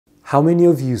How many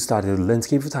of you started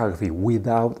landscape photography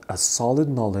without a solid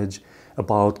knowledge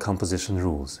about composition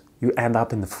rules? You end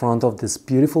up in the front of this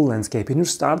beautiful landscape and you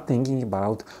start thinking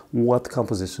about what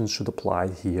compositions should apply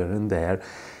here and there,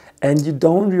 and you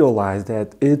don't realize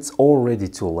that it's already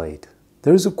too late.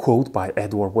 There is a quote by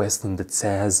Edward Weston that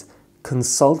says,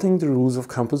 "Consulting the rules of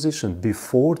composition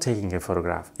before taking a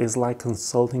photograph is like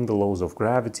consulting the laws of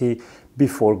gravity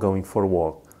before going for a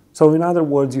walk." So in other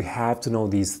words, you have to know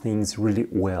these things really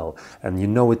well, and you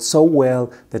know it so well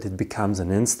that it becomes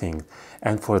an instinct.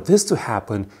 And for this to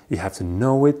happen, you have to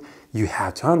know it, you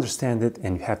have to understand it,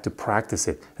 and you have to practice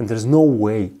it. And there's no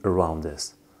way around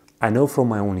this. I know from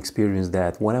my own experience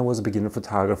that when I was a beginner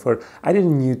photographer, I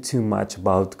didn't know too much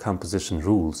about composition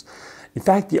rules. In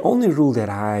fact, the only rule that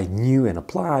I knew and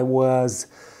applied was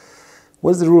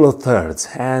the rule of thirds,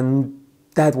 and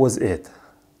that was it.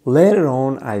 Later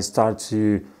on, I started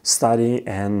to study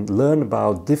and learn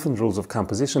about different rules of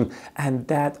composition, and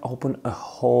that opened a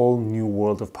whole new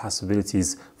world of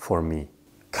possibilities for me.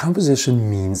 Composition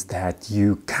means that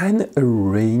you kind of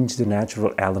arrange the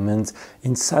natural elements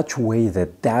in such a way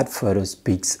that that photo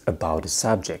speaks about a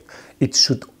subject. It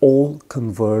should all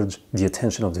converge the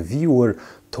attention of the viewer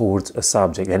towards a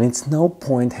subject, and it's no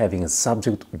point having a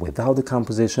subject without a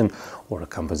composition, or a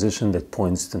composition that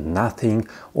points to nothing,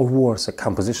 or worse, a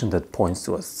composition that points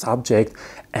to a subject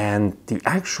and the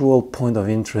actual point of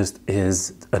interest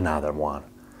is another one.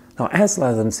 Now, Ansel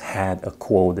Adams had a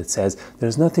quote that says,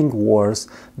 "There's nothing worse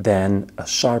than a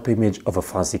sharp image of a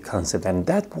fuzzy concept," and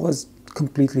that was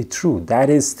completely true. That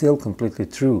is still completely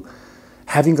true.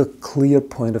 Having a clear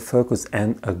point of focus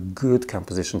and a good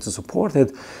composition to support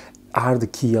it are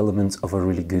the key elements of a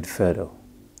really good photo.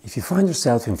 If you find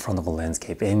yourself in front of a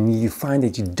landscape and you find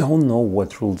that you don't know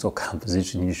what rules of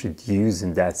composition you should use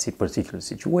in that particular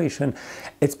situation,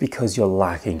 it's because you're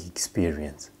lacking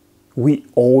experience. We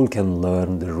all can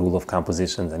learn the rule of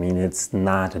composition. I mean, it's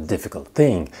not a difficult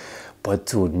thing, but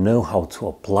to know how to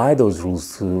apply those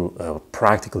rules to a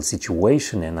practical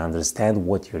situation and understand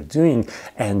what you're doing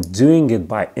and doing it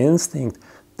by instinct,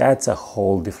 that's a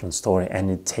whole different story, and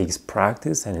it takes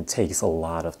practice and it takes a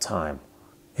lot of time.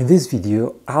 In this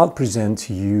video, I'll present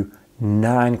to you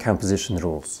 9 composition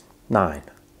rules.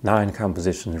 Nine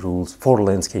composition rules for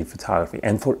landscape photography,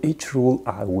 and for each rule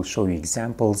I will show you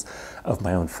examples of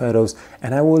my own photos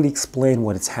and I will explain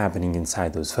what is happening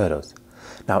inside those photos.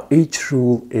 Now, each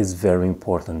rule is very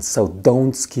important, so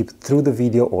don't skip through the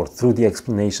video or through the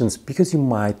explanations because you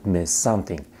might miss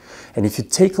something. And if you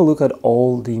take a look at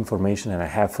all the information that I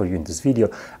have for you in this video,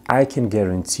 I can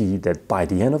guarantee that by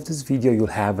the end of this video,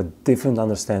 you'll have a different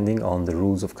understanding on the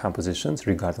rules of compositions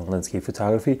regarding landscape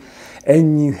photography,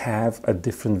 and you have a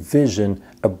different vision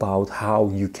about how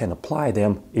you can apply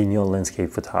them in your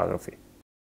landscape photography.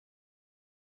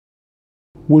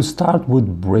 We'll start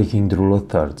with breaking the rule of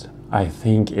thirds. I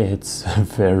think it's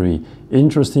very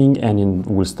interesting, and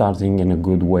we're starting in a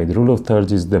good way. The rule of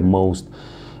thirds is the most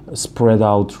spread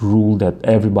out rule that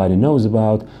everybody knows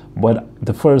about, but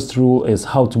the first rule is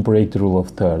how to break the rule of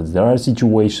thirds. There are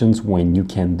situations when you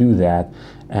can do that,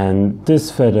 and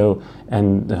this photo,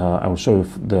 and I will show you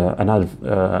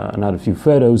another few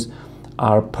photos,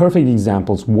 are perfect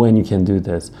examples when you can do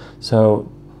this. So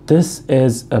this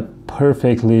is a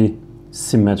perfectly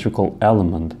symmetrical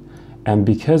element, and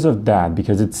because of that,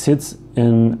 because it sits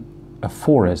in a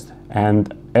forest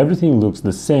and everything looks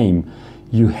the same,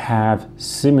 you have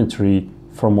symmetry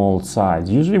from all sides.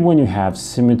 Usually when you have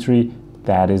symmetry,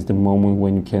 that is the moment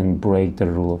when you can break the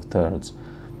rule of thirds.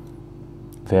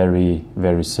 Very,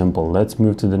 very simple. Let's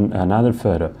move to another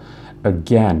photo.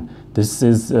 Again, this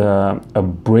is a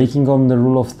breaking on the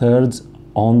rule of thirds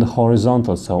on the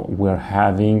horizontal. So we're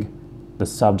having the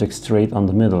subject straight on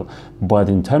the middle. But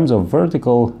in terms of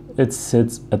vertical, it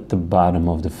sits at the bottom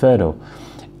of the photo.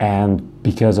 And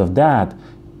because of that,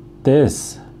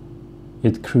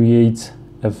 it creates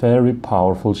a very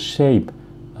powerful shape,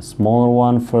 a smaller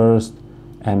one first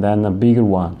and then a bigger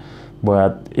one.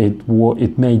 But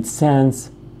it made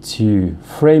sense to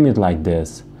frame it like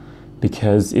this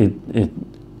because it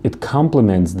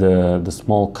complements the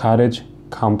small cottage,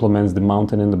 complements the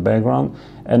mountain in the background,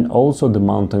 and also the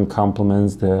mountain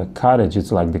complements the cottage.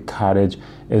 It's like the cottage,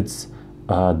 it's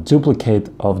a duplicate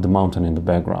of the mountain in the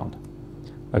background.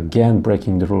 Again,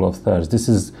 breaking the rule of thirds. This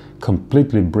is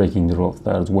completely breaking the rule of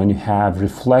thirds. When you have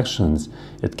reflections,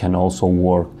 it can also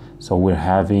work. So we're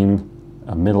having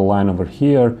a middle line over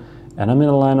here and a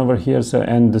middle line over here,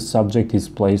 and the subject is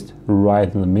placed right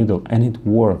in the middle, and it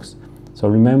works. So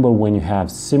remember, when you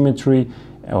have symmetry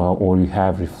or you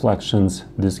have reflections,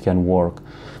 this can work.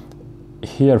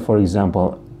 Here, for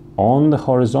example, on the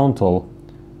horizontal,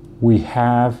 we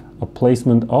have a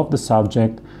placement of the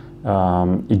subject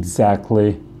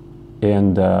exactly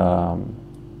in the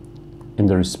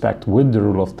respect with the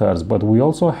rule of thirds, but we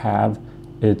also have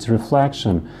its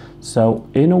reflection. So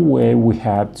in a way we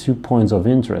have 2 points of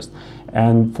interest,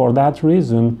 and for that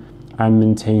reason I'm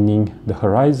maintaining the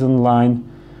horizon line,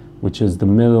 which is the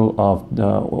middle of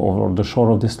the shore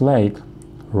of this lake,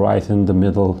 right in the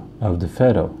middle of the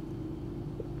photo.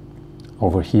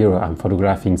 Over here I'm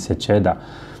photographing Seceda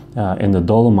in the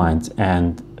Dolomites,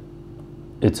 and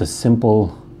it's a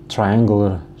simple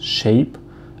triangular shape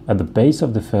at the base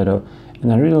of the photo,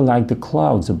 and I really like the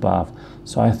clouds above.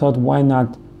 So I thought, why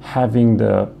not having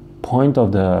the point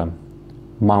of the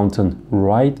mountain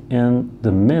right in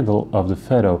the middle of the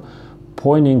photo,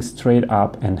 pointing straight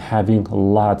up and having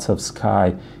lots of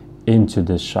sky into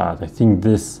this shot. I think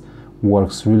this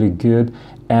works really good,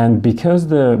 and because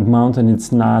the mountain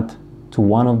is not to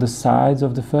one of the sides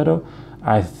of the photo,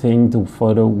 I think the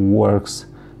photo works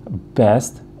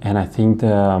best, and I think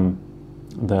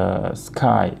the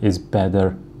sky is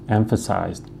better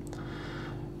emphasized.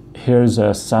 Here's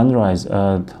a sunrise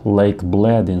at Lake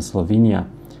Bled in Slovenia.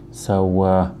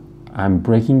 So I'm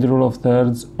breaking the rule of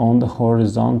thirds on the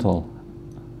horizontal,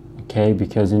 okay,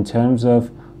 because in terms of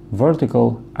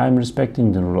vertical I'm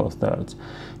respecting the rule of thirds.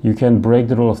 You can break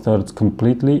the rule of thirds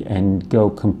completely and go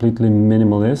completely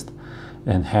minimalist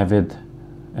and have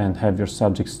your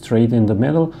subject straight in the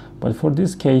middle, but for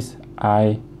this case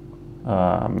I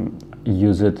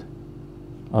use it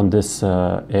on this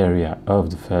area of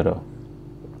the photo.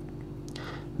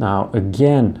 Now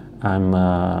again,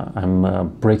 I'm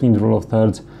breaking the rule of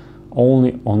thirds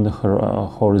only on the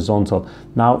horizontal.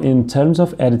 Now in terms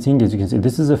of editing, as you can see,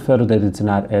 this is a photo that it's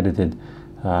not edited,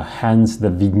 hence the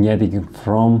vignetting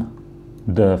from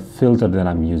the filter that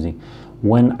I'm using.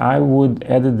 When I would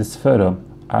edit this photo,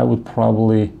 I would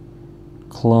probably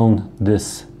clone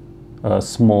this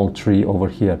small tree over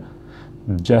here,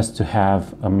 just to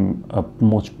have a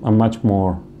much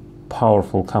more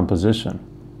powerful composition.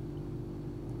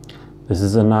 This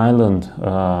is an island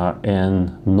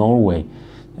in Norway,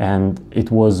 and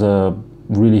it was a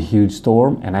really huge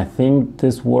storm, and I think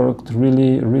this worked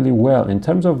really well. In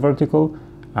terms of vertical,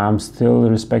 I'm still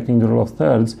respecting the rule of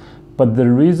thirds, but the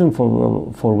reason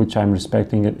for which I'm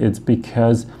respecting it, it's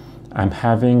because I'm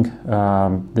having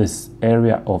this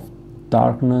area of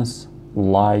darkness,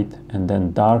 light, and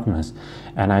then darkness,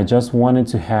 and I just wanted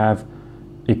to have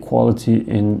equality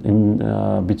in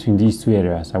between these two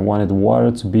areas. I wanted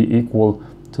water to be equal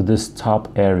to this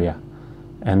top area,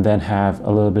 and then have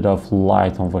a little bit of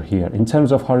light over here. In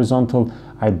terms of horizontal,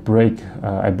 I broke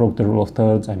the rule of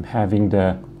thirds. I'm having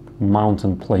the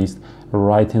mountain placed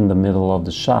right in the middle of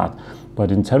the shot.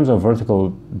 But in terms of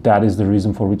vertical, that is the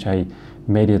reason for which I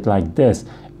made it like this.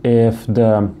 If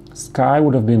the sky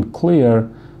would have been clear,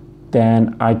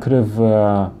 then I could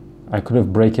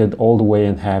have break it all the way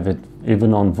and have it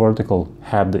even on vertical,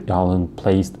 have the island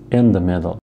placed in the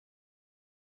middle.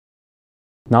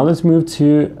 Now let's move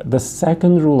to the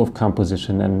second rule of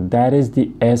composition, and that is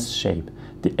the S shape.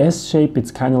 The S shape, it's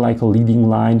kind of like a leading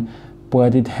line,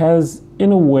 but it has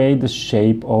in a way the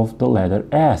shape of the letter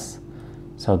S.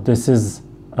 So this is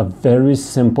a very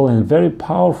simple and very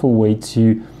powerful way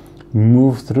to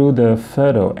move through the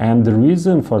photo, and the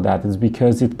reason for that is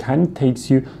because it kind of takes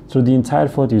you through the entire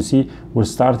photo. You see, we're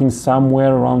starting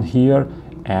somewhere around here,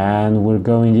 and we're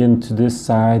going into this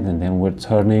side, and then we're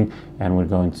turning, and we're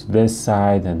going to this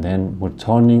side, and then we're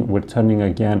turning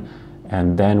again,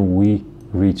 and then we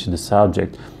reach the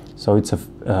subject. So it's a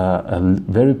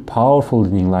very powerful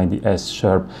leading line, the S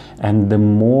sharp, and the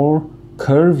more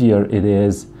curvier it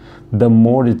is, the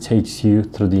more it takes you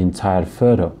through the entire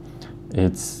photo.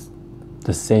 It's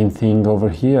the same thing over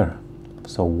here.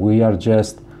 So we are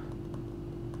just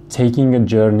taking a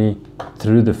journey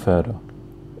through the photo.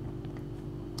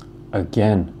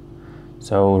 Again,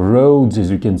 so roads,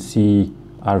 as you can see,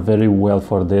 are very well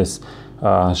for this.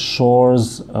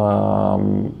 Shores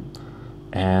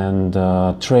and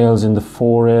trails in the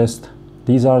forest.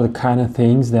 These are the kind of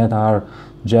things that are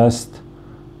just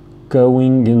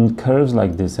going in curves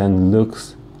like this and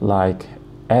looks like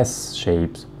S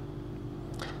shapes.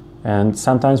 And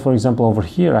sometimes, for example, over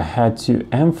here, I had to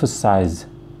emphasize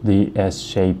the S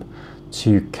shape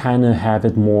to kind of have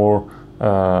it more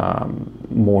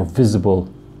visible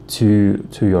to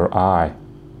your eye.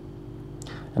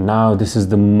 And now this is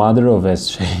the mother of S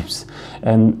shapes.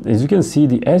 And as you can see,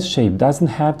 the S shape doesn't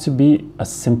have to be a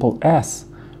simple S.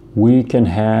 We can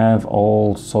have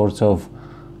all sorts of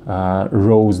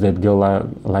rows that go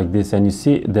like this. And you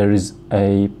see there is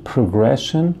a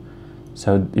progression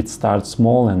So it starts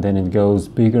small and then it goes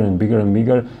bigger and bigger and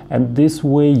bigger, and this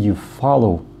way you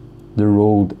follow the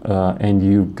road and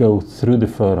you go through the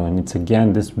photo. And it's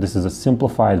again, this is a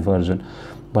simplified version,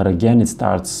 but again it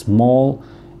starts small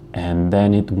and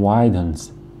then it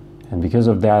widens, and because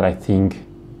of that I think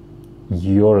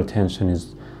your attention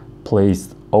is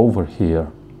placed over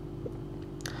here.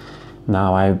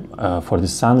 Now for the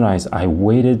sunrise I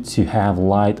waited to have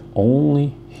light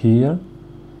only here,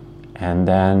 and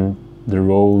then the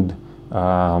road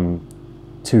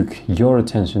took your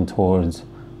attention towards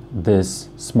this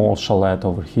small chalet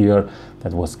over here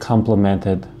that was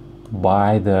complemented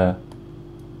by the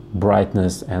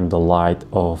brightness and the light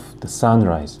of the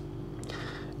sunrise.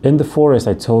 In the forest,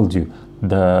 I told you,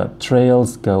 the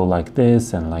trails go like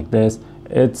this and like this.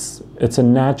 It's a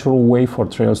natural way for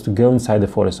trails to go inside the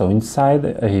forest. So inside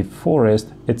a forest,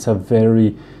 it's a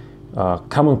very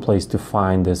common place to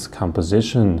find this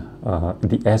composition,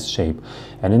 the S shape.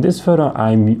 And in this photo,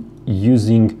 I'm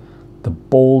using the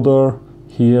boulder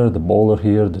here,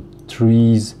 the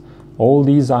trees. All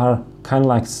these are kind of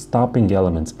like stopping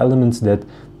elements that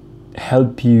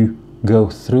help you go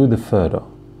through the photo.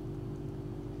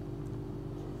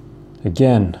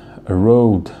 Again, a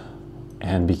road,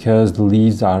 and because the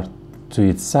leaves are to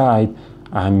its side,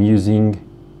 I'm using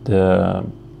the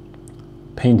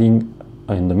painting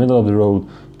in the middle of the road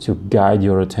to guide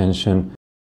your attention.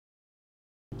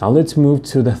 Now let's move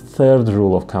to the third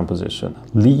rule of composition,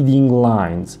 leading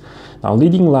lines. Now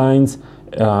leading lines,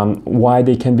 why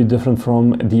they can be different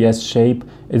from the S shape,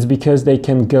 is because they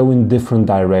can go in different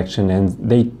direction and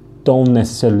they don't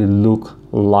necessarily look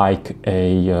like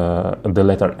the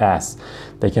letter S.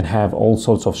 They can have all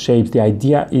sorts of shapes. The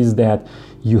idea is that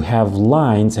you have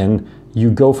lines and you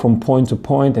go from point to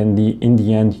point, and in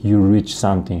the end you reach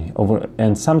something.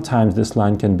 And sometimes this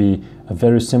line can be a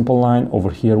very simple line.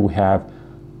 Over here we have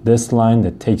this line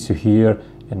that takes you here,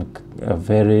 and a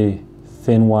very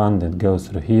thin one that goes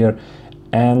through here,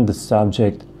 and the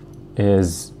subject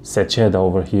is Seceda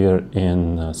over here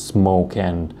in smoke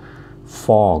and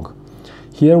fog.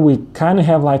 Here we kind of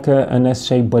have like an S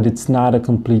shape, but it's not a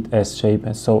complete S shape,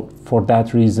 and so for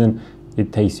that reason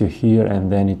it takes you here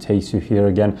and then it takes you here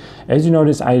again. As you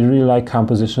notice, I really like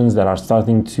compositions that are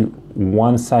starting to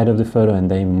one side of the photo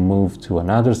and they move to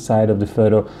another side of the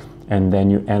photo, and then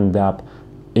you end up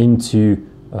into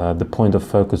the point of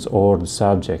focus or the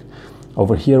subject.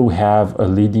 Over here we have a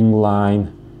leading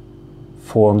line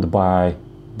formed by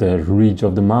the ridge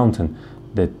of the mountain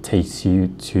that takes you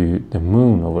to the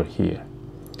moon over here.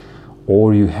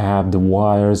 Or you have the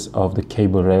wires of the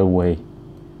cable railway.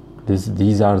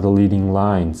 These are the leading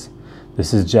lines.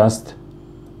 This is just,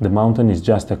 the mountain is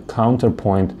just a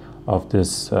counterpoint of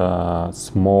this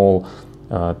small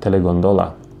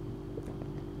telegondola.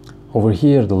 Over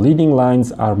here, the leading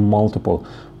lines are multiple.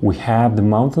 We have the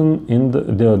mountain in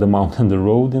the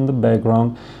road in the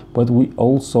background, but we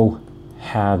also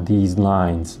have these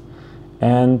lines,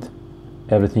 and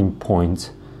everything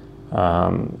points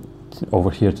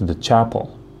over here to the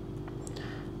chapel.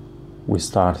 We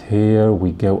start here,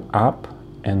 we go up,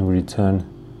 and we return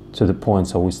to the point.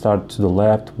 So we start to the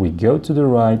left, we go to the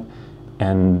right,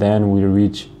 and then we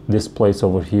reach this place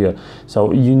over here.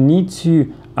 So you need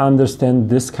to understand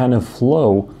this kind of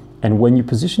flow, and when you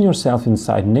position yourself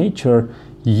inside nature,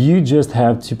 you just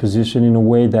have to position in a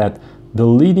way that the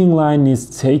leading line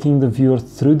is taking the viewer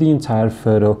through the entire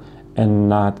photo and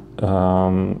not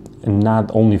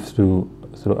only through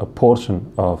a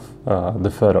portion of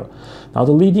the photo. Now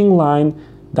the leading line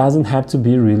doesn't have to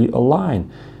be really a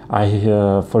line.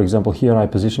 For example, here I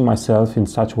position myself in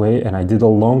such way and I did a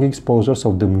long exposure,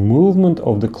 so the movement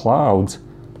of the clouds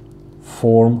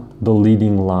form the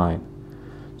leading line.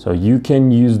 So you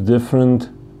can use different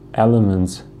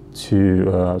elements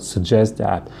to suggest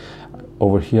that.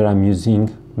 Over here I'm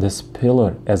using this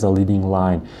pillar as a leading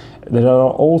line. There are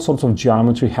all sorts of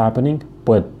geometry happening,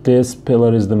 but this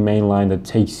pillar is the main line that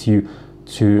takes you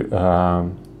to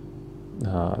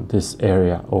this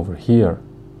area over here.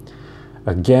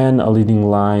 Again, a leading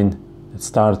line that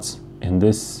starts in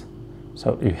this,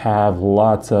 so you have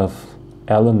lots of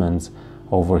elements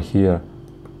over here.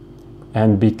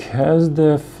 And because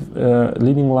the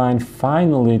leading line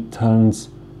finally turns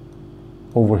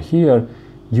over here,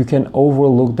 you can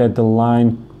overlook that the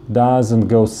line doesn't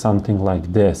go something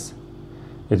like this.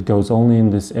 It goes only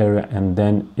in this area and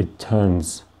then it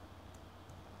turns.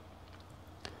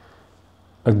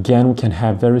 Again, we can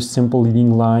have very simple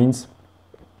leading lines.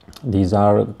 These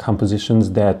are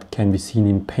compositions that can be seen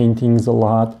in paintings a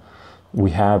lot.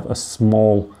 We have a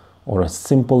small or a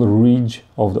simple ridge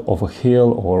of a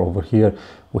hill, or over here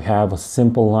we have a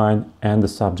simple line and the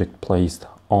subject placed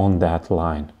on that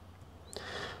line.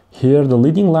 Here the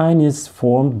leading line is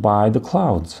formed by the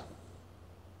clouds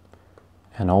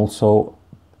and also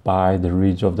by the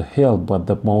ridge of the hill, but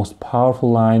the most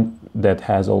powerful line that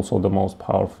has also the most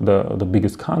powerful, the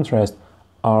biggest contrast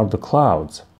are the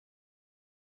clouds.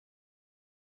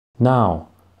 Now,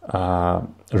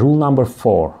 rule number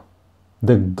 4,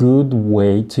 the good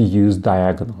way to use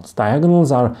diagonals.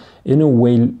 Diagonals are, in a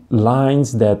way,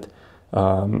 lines that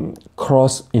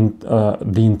cross in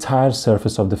the entire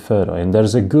surface of the photo, and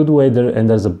there's a good way there and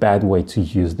there's a bad way to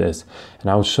use this, and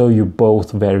I'll show you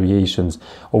both variations.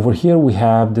 Over here we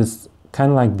have this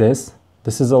kind of like this.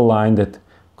 This is a line that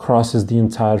crosses the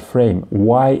entire frame.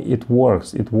 Why it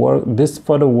works? This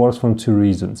photo works from 2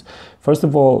 reasons. First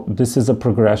of all, this is a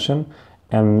progression,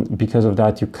 and because of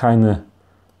that you kind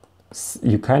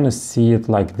of see it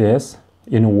like this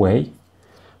in a way.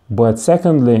 But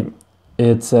secondly,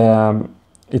 it's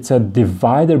a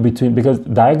divider between, because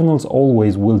diagonals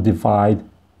always will divide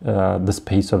the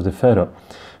space of the photo.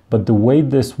 But the way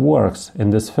this works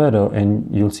in this photo, and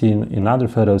you'll see in other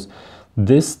photos,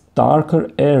 this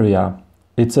darker area,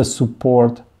 it's a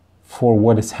support for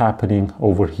what is happening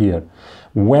over here.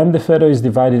 When the photo is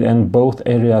divided and both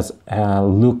areas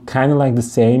look kind of like the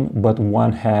same, but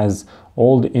one has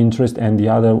all the interest and the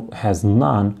other has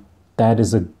none, that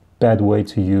is a bad way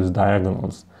to use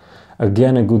diagonals.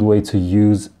 Again, a good way to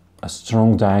use a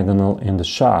strong diagonal in the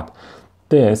shot.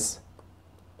 This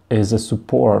is a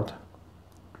support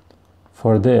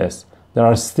for this. There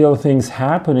are still things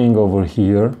happening over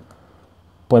here,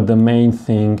 but the main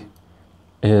thing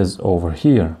is over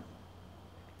here.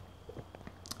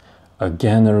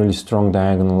 Again, a really strong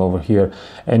diagonal over here,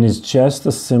 and it's just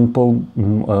a simple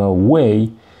way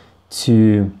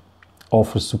to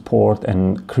offer support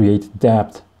and create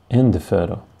depth in the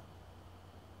photo.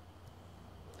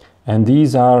 And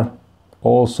these are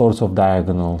all sorts of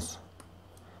diagonals,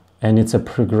 and it's a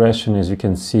progression. As you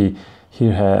can see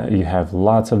here, you have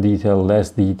lots of detail, less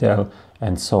detail,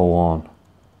 and so on.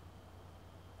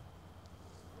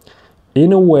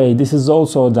 In a way, this is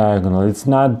also a diagonal. It's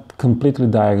not completely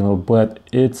diagonal, but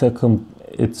it's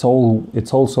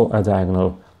also a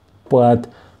diagonal. But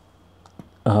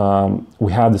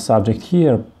we have the subject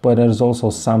here, but there's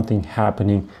also something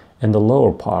happening in the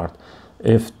lower part.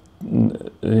 If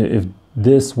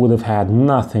this would have had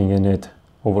nothing in it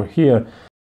over here.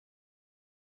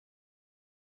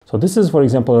 So this is, for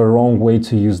example, a wrong way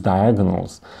to use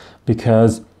diagonals,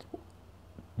 because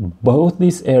both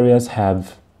these areas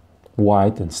have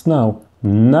white and snow.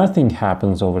 Nothing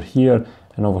happens over here,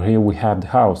 and over here we have the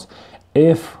house.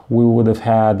 If we would have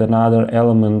had another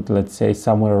element, let's say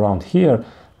somewhere around here,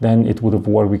 then it would have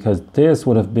worked, because this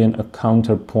would have been a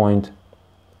counterpoint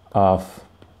of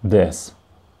this,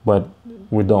 but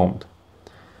we don't.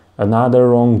 Another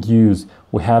wrong use,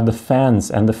 we have the fence,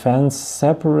 and the fence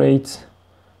separates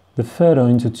the photo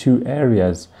into 2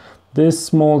 areas. This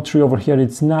small tree over here,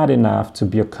 it's not enough to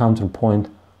be a counterpoint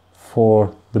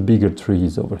for the bigger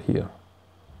trees over here.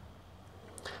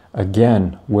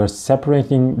 Again, we're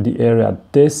separating the area.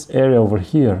 This area over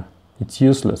here, it's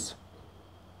useless.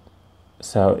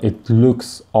 So it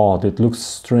looks odd, it looks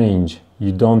strange.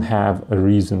 You don't have a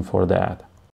reason for that.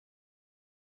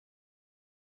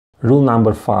 Rule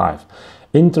number 5,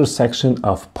 intersection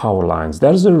of power lines.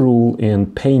 There's a rule in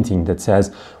painting that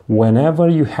says whenever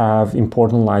you have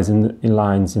important lines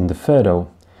in the photo,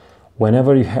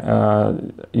 whenever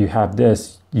you have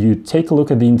this, you take a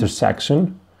look at the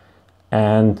intersection,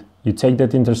 and you take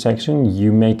that intersection,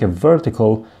 you make a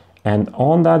vertical, and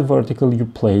on that vertical you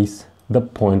place the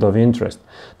point of interest.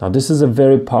 Now this is a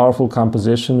very powerful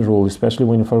composition rule, especially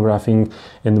when you're photographing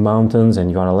in the mountains and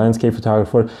you're a landscape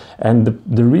photographer. And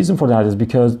the reason for that is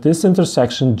because this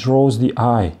intersection draws the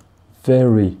eye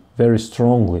very, very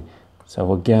strongly.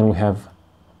 So again, we have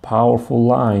powerful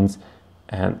lines,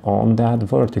 and on that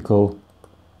vertical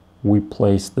we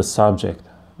place the subject.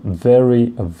 A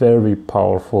very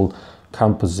powerful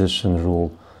composition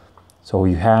rule. So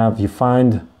you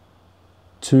find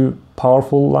 2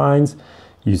 powerful lines,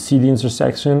 you see the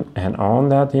intersection, and on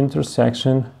that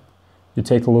intersection you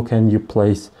take a look and you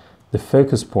place the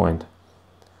focus point.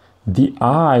 The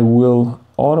eye will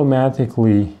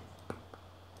automatically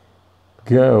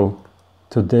go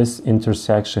to this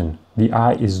intersection. The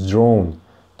eye is drawn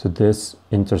to this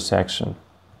intersection.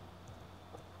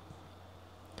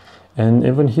 And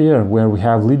even here where we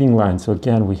have leading lines, so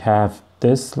again we have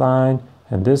this line,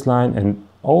 and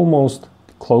almost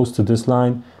close to this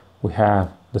line we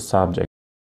have the subject.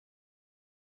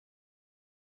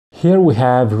 Here we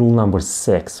have rule number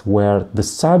 6, where the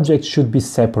subject should be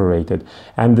separated,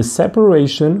 and the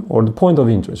separation, or the point of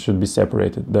interest, should be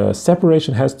separated. The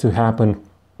separation has to happen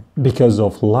because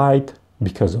of light,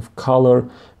 because of color,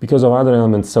 because of other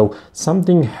elements. So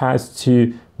something has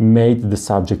to make the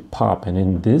subject pop, and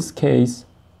in this case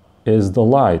is the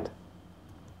light.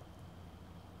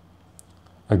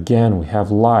 Again, we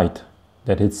have light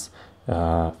that it's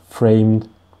framed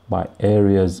by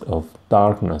areas of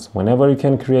darkness. Whenever you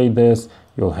can create this,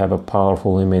 you'll have a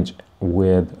powerful image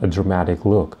with a dramatic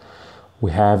look.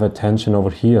 We have attention over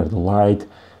here. The light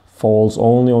falls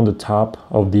only on the top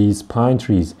of these pine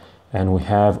trees, and we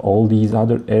have all these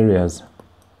other areas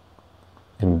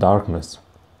in darkness.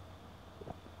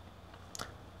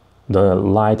 The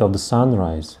light of the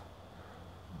sunrise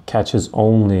catches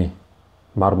only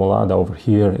Marmolada over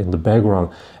here in the background,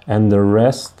 and the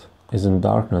rest is in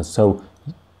darkness. So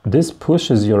this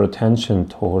pushes your attention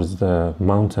towards the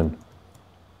mountain.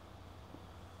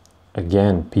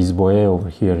 Again, Pisboé over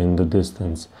here in the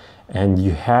distance, and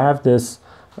you have this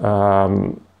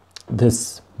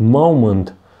this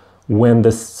moment when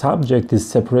the subject is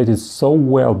separated so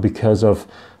well because of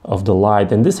the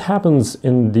light. And this happens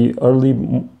in the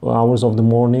early hours of the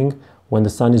morning when the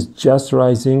sun is just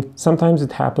rising. Sometimes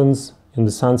it happens in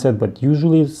the sunset, but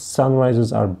usually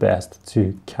sunrises are best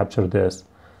to capture this.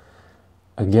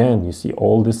 Again, you see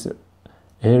all this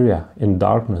area in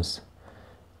darkness,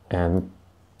 and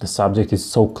the subject is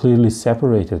so clearly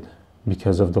separated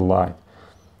because of the light.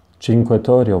 Cinque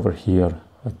Torri over here,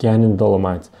 again in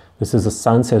Dolomites. This is a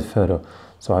sunset photo,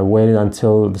 so I waited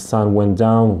until the sun went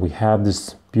down. We have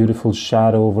this beautiful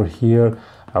shadow over here.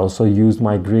 I also used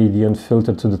my gradient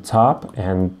filter to the top,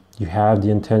 and you have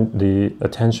the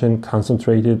attention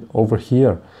concentrated over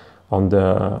here on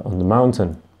the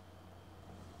mountain.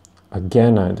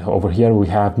 Again, over here we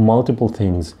have multiple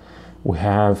things.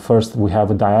 First we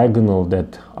have a diagonal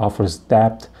that offers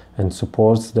depth and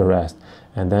supports the rest,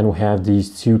 and then we have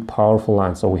these two powerful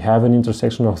lines. So we have an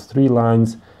intersection of 3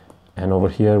 lines, and over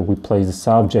here we place the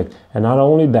subject, and not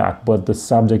only that, but the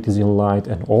subject is in light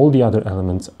and all the other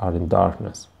elements are in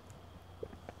darkness.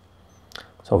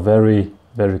 So very,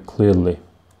 very clearly.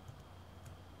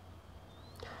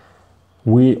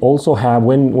 We also have,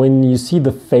 when you see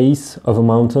the face of a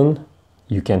mountain,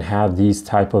 you can have these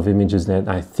type of images that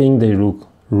I think they look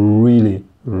really,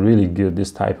 really good,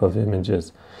 this type of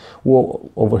images.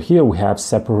 Well, over here we have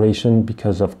separation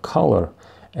because of color.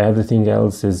 Everything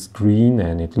else is green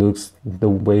and it looks the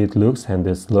way it looks, and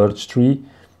this large tree,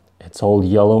 it's all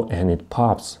yellow and it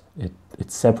pops. It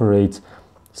separates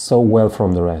so well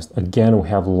from the rest. Again, we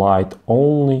have light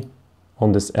only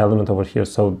on this element over here,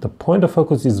 so the point of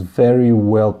focus is very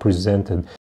well presented.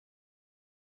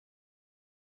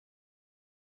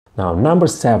 Now, number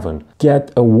 7,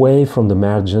 get away from the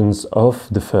margins of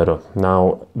the photo.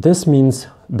 Now, this means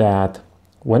that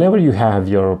whenever you have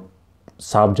your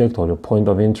subject or your point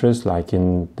of interest, like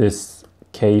in this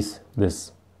case,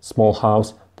 this small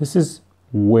house, this is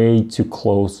way too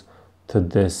close to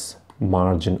this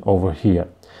margin over here.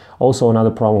 Also,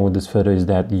 another problem with this photo is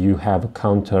that you have a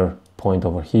counter point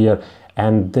over here,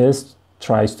 and this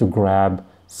tries to grab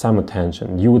some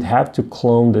attention. You would have to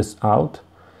clone this out,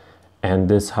 and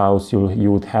this house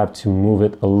you would have to move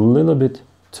it a little bit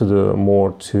to the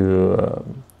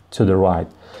right.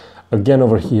 Again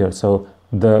over here, so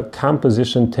the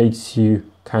composition takes you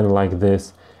kind of like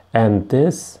this, and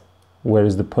this, where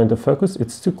is the point of focus,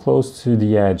 it's too close to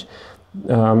the edge.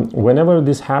 Whenever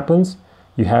this happens,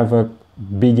 you have a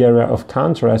big area of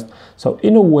contrast, so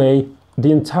in a way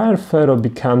the entire photo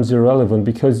becomes irrelevant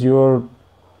because your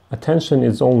attention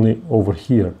is only over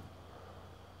here.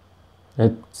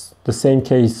 It's the same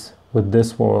case with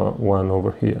this one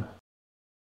over here.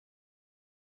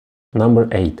 Number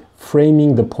 8,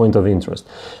 framing the point of interest.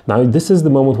 Now, this is the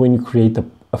moment when you create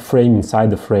a frame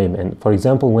inside the frame. And for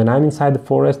example, when I'm inside the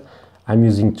forest, I'm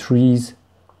using trees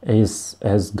as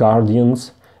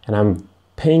guardians, and I'm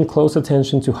paying close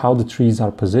attention to how the trees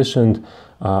are positioned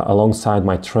alongside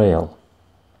my trail.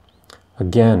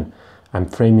 Again, I'm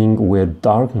framing with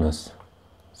darkness.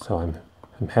 So I'm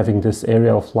having this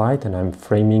area of light, and I'm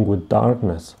framing with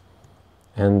darkness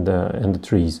and the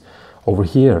trees. Over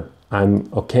here,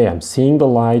 I'm seeing the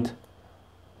light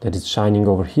that is shining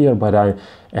over here,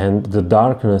 and the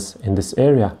darkness in this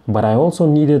area, but I also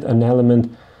needed an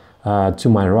element to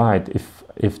my right.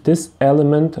 If this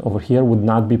element over here would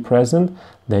not be present,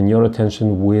 then your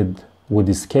attention would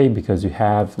escape because you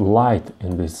have light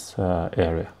in this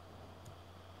area.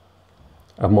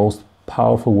 A most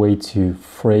powerful way to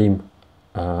frame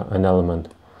an element.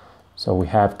 So we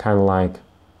have kind of like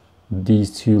these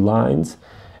two lines,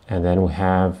 and then we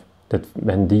have that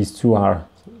when these two are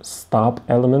stop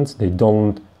elements, they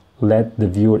don't let the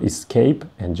viewer escape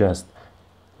and just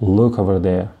look over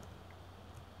there.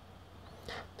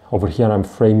 Over here I'm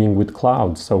framing with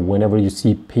clouds, so whenever you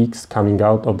see peaks coming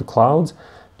out of the clouds,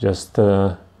 just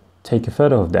take a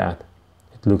photo of that.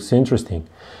 It looks interesting.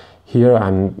 Here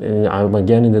I'm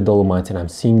again in the Dolomites, and I'm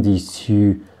seeing these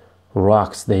two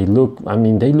rocks. They look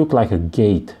like a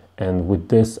gate, and with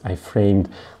this I framed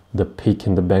the peak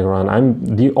in the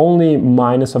background. The only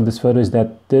minus of this photo is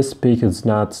that this peak is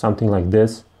not something like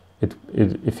this.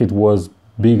 If it was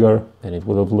bigger, then it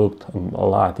would have looked a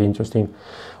lot interesting.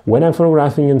 When I'm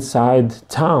photographing inside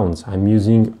towns, I'm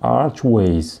using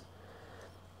archways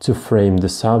to frame the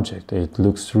subject. It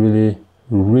looks really,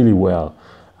 really well.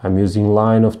 I'm using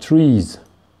line of trees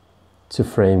to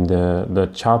frame the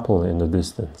chapel in the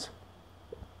distance.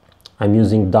 I'm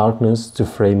using darkness to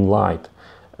frame light.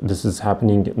 This is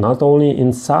happening not only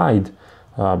inside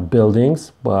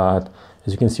buildings, but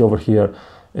as you can see over here,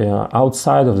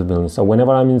 outside of the building. So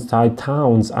whenever I'm inside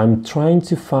towns, I'm trying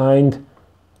to find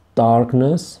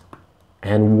darkness,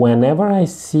 and whenever I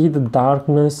see the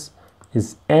darkness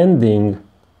is ending,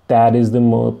 that is the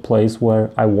place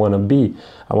where I want to be.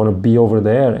 I want to be over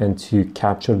there and to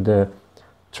capture the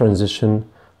transition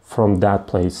from that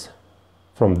place,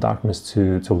 from darkness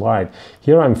to light.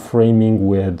 Here I'm framing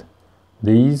with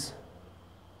these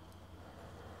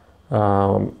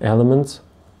elements.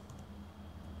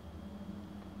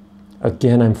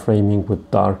 Again, I'm framing with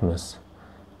darkness,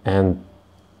 and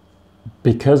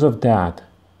because of that,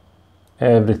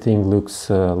 everything looks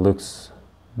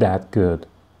that good.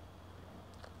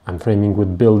 I'm framing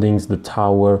with buildings, the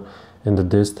tower in the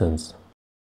distance.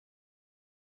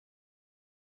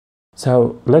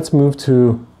 So let's move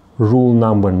to rule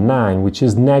number 9, which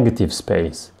is negative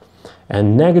space.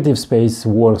 And negative space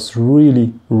works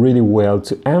really, really well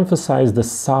to emphasize the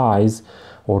size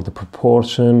or the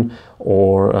proportion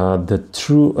or the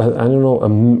true,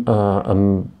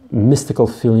 a mystical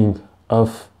feeling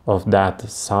of that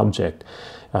subject.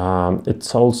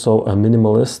 It's also a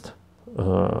minimalist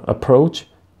approach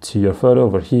to your photo.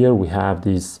 Over here we have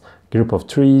this group of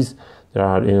trees. We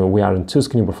are in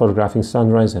Tuscany, we're photographing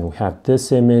sunrise, and we have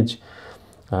this image.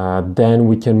 Then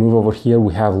we can move over here,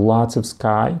 we have lots of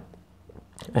sky.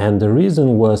 And the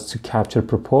reason was to capture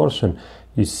proportion.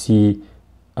 You see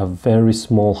a very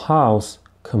small house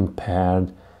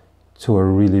compared to a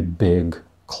really big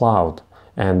cloud,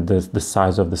 and the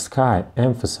size of the sky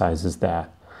emphasizes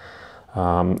that.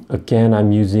 Again,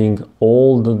 I'm using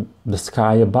all the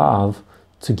sky above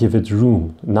to give it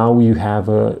room. Now you have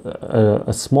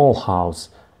a small house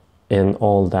in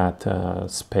all that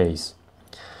space.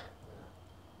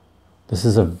 This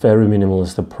is a very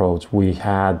minimalist approach. We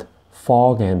had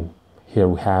fog, and here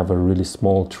we have a really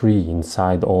small tree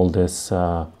inside all this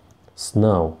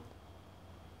snow.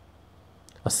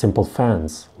 A simple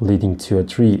fence leading to a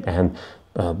tree, and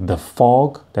the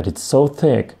fog, that it's so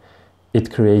thick,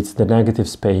 it creates the negative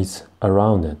space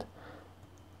around it.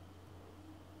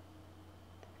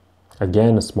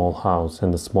 Again, a small house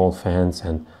and a small fence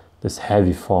and this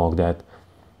heavy fog that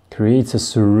creates a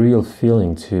surreal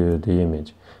feeling to the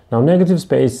image. Now, negative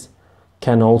space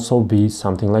can also be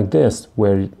something like this,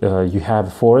 where you have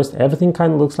a forest, everything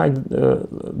kind of looks like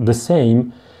the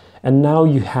same, and now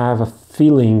you have a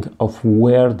feeling of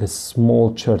where the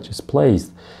small church is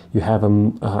placed. You have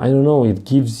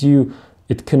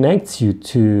it connects you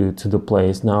to the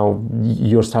place. Now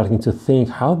you're starting to think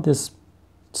how this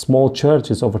small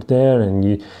church is over there, and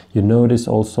you notice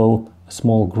also a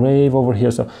small grave over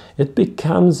here. So it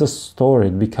becomes a story,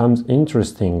 it becomes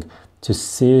interesting to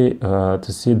see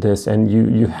this, and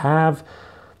you have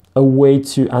a way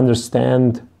to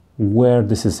understand where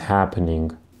this is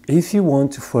happening. If you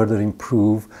want to further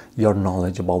improve your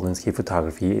knowledge about landscape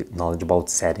photography, knowledge about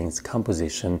settings,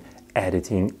 composition,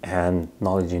 editing, and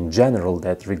knowledge in general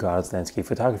that regards landscape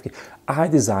photography, I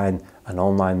designed an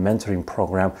online mentoring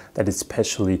program that is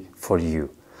specially for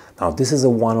you. Now, this is a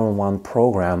one-on-one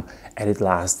program, and it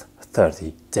lasts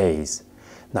 30 days.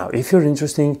 Now, if you're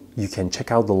interested, you can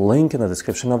check out the link in the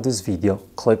description of this video,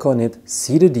 click on it,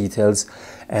 see the details,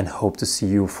 and hope to see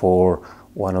you for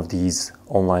one of these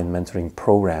online mentoring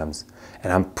programs.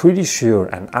 And I'm pretty sure,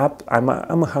 and I'm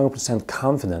 100%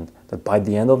 confident that by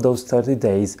the end of those 30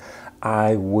 days,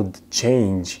 I would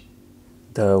change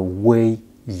the way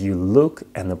you look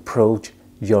and approach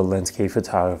your landscape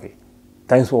photography.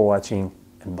 Thanks for watching,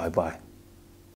 and bye-bye.